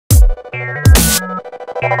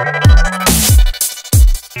Hey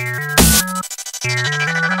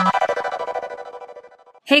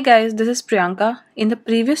guys, this is Priyanka. In the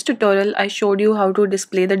previous tutorial, I showed you how to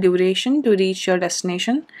display the duration to reach your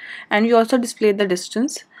destination, and we also displayed the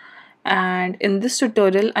distance. And in this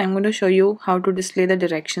tutorial, I'm going to show you how to display the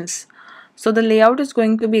directions. So the layout is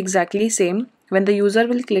going to be exactly same. When the user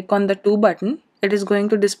will click on the to button, it is going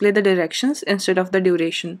to display the directions instead of the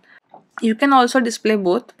duration. You can also display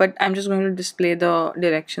both, but I'm just going to display the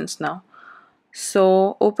directions now.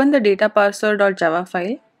 So open the data parser.java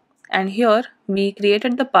file, and here we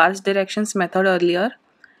created the parse directions method earlier,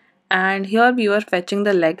 and here we were fetching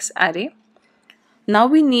the legs array. Now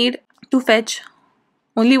we need to fetch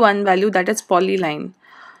only one value, that is polyline.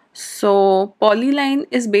 So polyline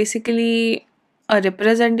is basically a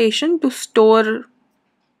representation to store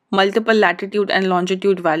multiple latitude and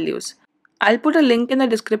longitude values. I'll put a link in the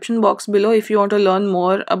description box below if you want to learn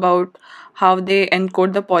more about how they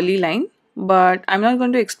encode the polyline, but I'm not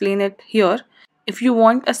going to explain it here. If you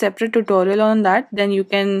want a separate tutorial on that, then you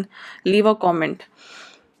can leave a comment.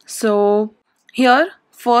 So here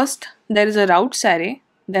first there is a routes array,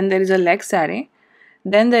 then there is a legs array,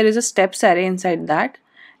 then there is a steps array inside that,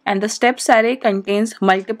 and the steps array contains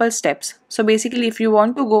multiple steps. So basically if you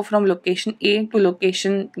want to go from location A to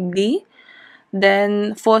location D,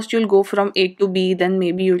 then first you'll go from A to B, then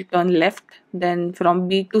maybe you'll turn left, then from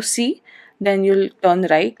B to C, then you'll turn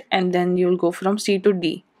right, and then you'll go from C to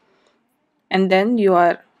D, and then you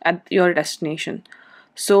are at your destination.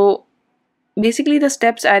 So basically the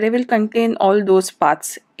steps array will contain all those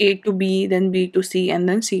paths, A to B, then B to C, and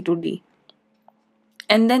then C to D.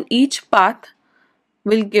 And then each path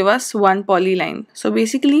will give us one polyline. So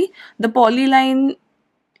basically the polyline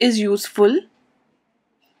is useful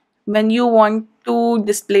when you want to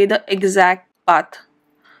display the exact path.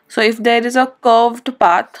 So if there is a curved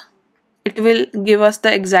path, it will give us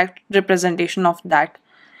the exact representation of that.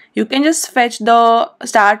 You can just fetch the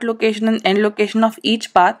start location and end location of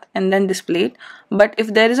each path and then display it. But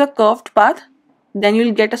if there is a curved path, then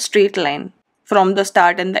you'll get a straight line from the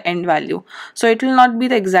start and the end value. So it will not be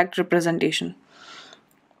the exact representation.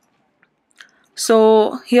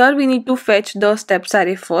 So here we need to fetch the steps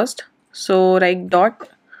array first. So write dot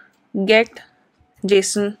get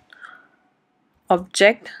json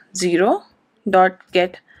object 0 dot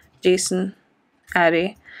get json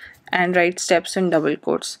array and write steps in double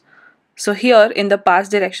quotes. So here in the parse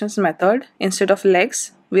directions method, instead of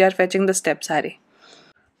legs, we are fetching the steps array.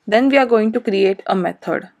 Then we are going to create a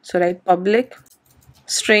method. So write public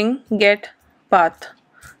string get path.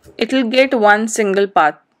 It will get one single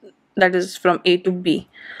path, that is from A to B.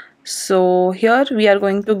 So here we are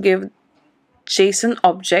going to give JSON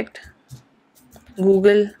object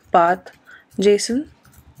Google path JSON.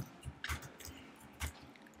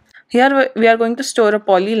 Here we are going to store a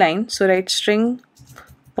polyline. So write string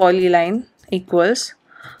polyline equals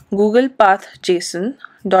Google path JSON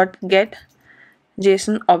dot get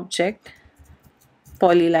JSON object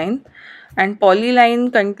polyline, and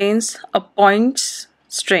polyline contains a points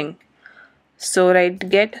string. So write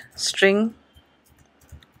get string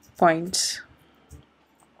points.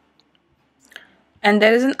 And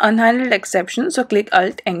there is an unhandled exception, so click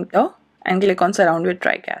Alt Enter and click on surround with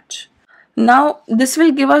try catch. Now this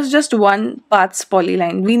will give us just one paths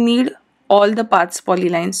polyline. We need all the paths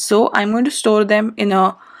polylines, so I'm going to store them in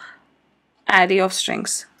a array of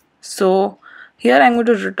strings. So here I'm going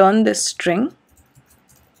to return this string,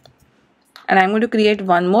 and I'm going to create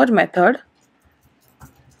one more method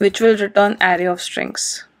which will return array of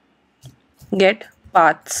strings get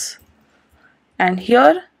paths, and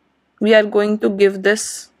here we are going to give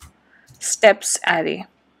this steps array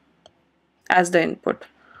as the input.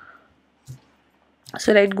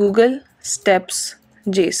 So write Google steps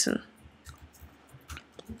JSON,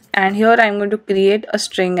 and here I'm going to create a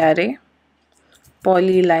string array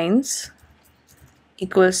polylines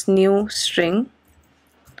equals new string,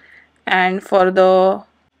 and for the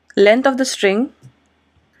length of the string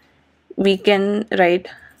we can write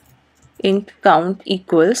int count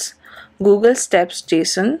equals Google steps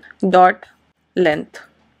JSON dot length,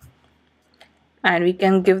 and we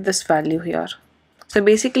can give this value here. So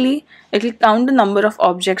basically it will count the number of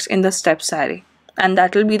objects in the steps array, and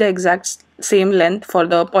that will be the exact same length for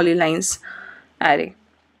the polylines array.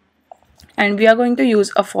 And we are going to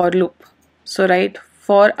use a for loop. So write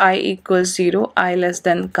for I equals 0, I less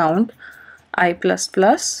than count, I plus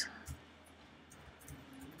plus,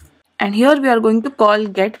 and here we are going to call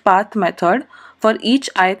getPath method for each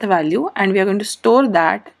ith value, and we are going to store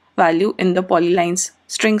that value in the polylines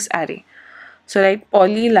strings array. So write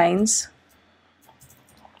polylines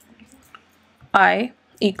I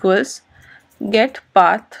equals get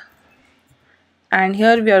path, and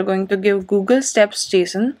here we are going to give Google steps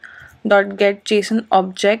JSON dot get JSON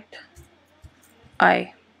object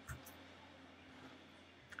I.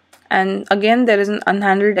 And again there is an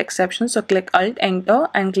unhandled exception, so click Alt Enter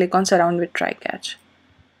and click on surround with try catch.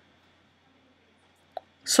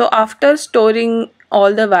 So after storing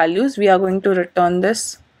all the values, we are going to return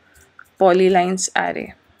this polylines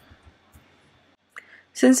array.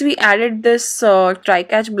 Since we added this try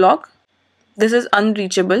catch block, this is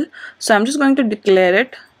unreachable, so I'm just going to declare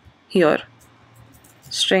it here,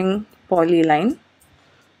 string polyline,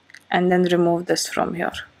 and then remove this from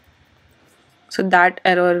here, so that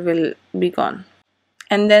error will be gone.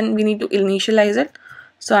 And then we need to initialize it,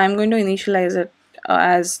 so I'm going to initialize it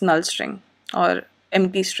as null string or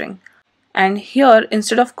empty string. And here,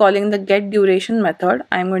 instead of calling the get duration method,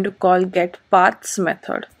 I'm going to call get paths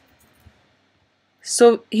method.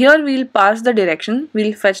 So here we'll pass the direction,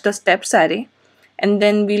 we'll fetch the steps array, and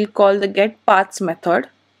then we'll call the get paths method.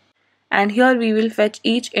 And here we will fetch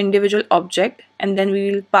each individual object, and then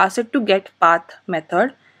we will pass it to get path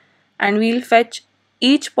method, and we'll fetch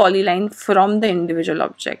each polyline from the individual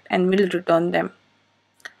object and we'll return them.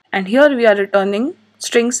 And here we are returning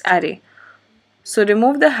strings array. So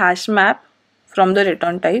remove the hash map from the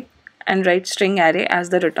return type and write string array as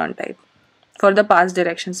the return type for the pass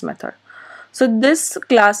directions method. So this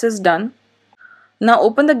class is done. Now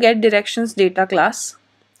open the get directions data class,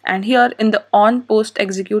 and here in the on post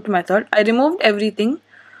execute method I removed everything,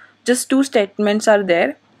 just two statements are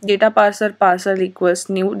there, data parser equals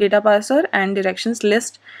new data parser and directions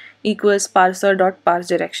list equals parser dot parse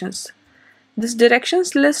directions. This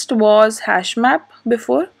directions list was hash map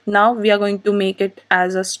before, now we are going to make it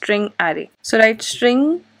as a string array. So write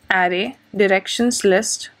string array directions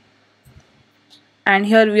list, and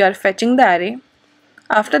here we are fetching the array.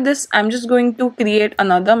 After this I'm just going to create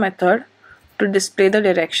another method to display the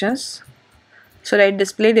directions. So write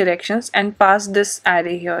display directions and pass this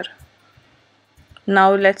array here.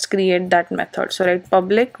 Now let's create that method. So write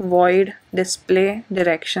public void display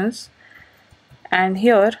directions, and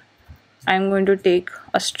here I'm going to take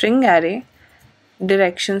a string array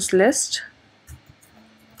directions list.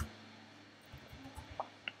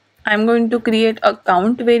 I'm going to create a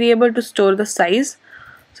count variable to store the size.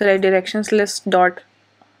 So write directions list dot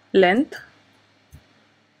length,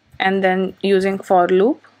 and then using for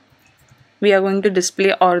loop we are going to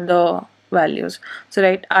display all the values. So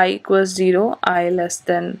write I equals 0, I less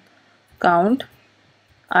than count,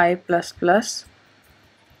 I plus plus.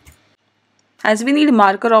 As we need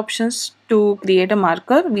marker options to create a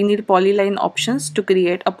marker, we need polyline options to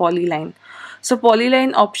create a polyline. So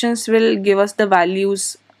polyline options will give us the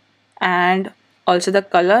values and also the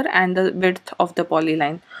color and the width of the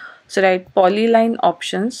polyline. So write polyline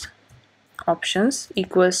options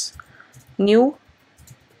equals new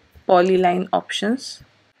polyline options,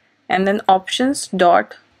 and then options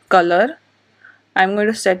dot color, I'm going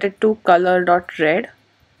to set it to color dot red.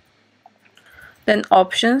 Then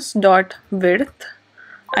options dot width,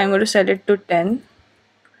 I'm going to set it to 10,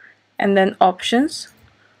 and then options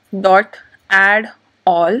dot add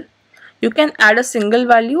all. You can add a single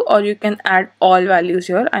value or you can add all values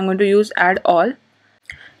here. I'm going to use add all,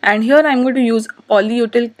 and here I'm going to use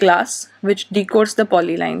polyutil class which decodes the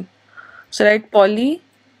polyline. So write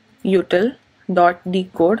polyutil dot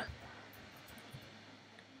decode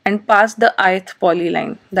and pass the ith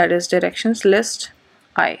polyline, that is directions list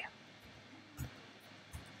I.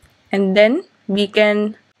 And then we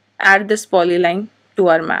can add this polyline to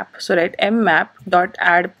our map. So write mmap dot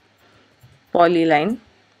add polyline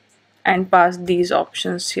and pass these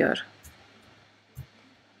options here.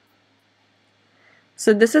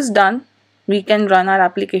 So this is done. We can run our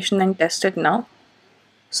application and test it now.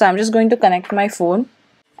 So I'm just going to connect my phone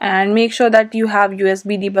and make sure that you have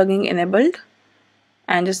USB debugging enabled,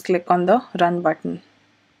 and just click on the run button.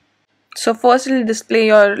 So first it will display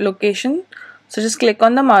your location. So just click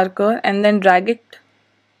on the marker and then drag it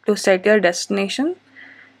to set your destination,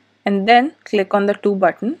 and then click on the 2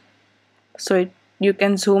 button. So you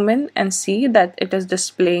can zoom in and see that it is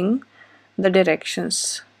displaying the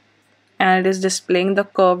directions and it is displaying the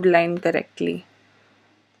curved line correctly.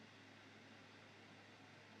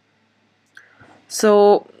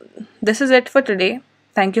 So this is it for today.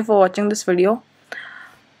 Thank you for watching this video.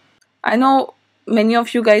 I know many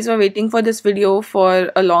of you guys were waiting for this video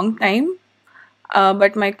for a long time,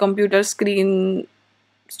 but my computer screen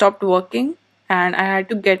stopped working and I had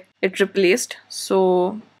to get it replaced.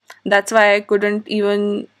 So that's why I couldn't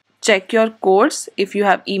even check your codes if you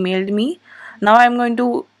have emailed me. Now I'm going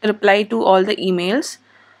to reply to all the emails.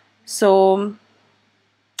 So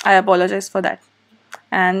I apologize for that.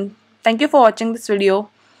 And Thank you for watching this video.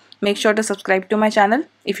 Make sure to subscribe to my channel.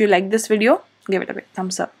 If you like this video, give it a big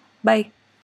thumbs up. Bye.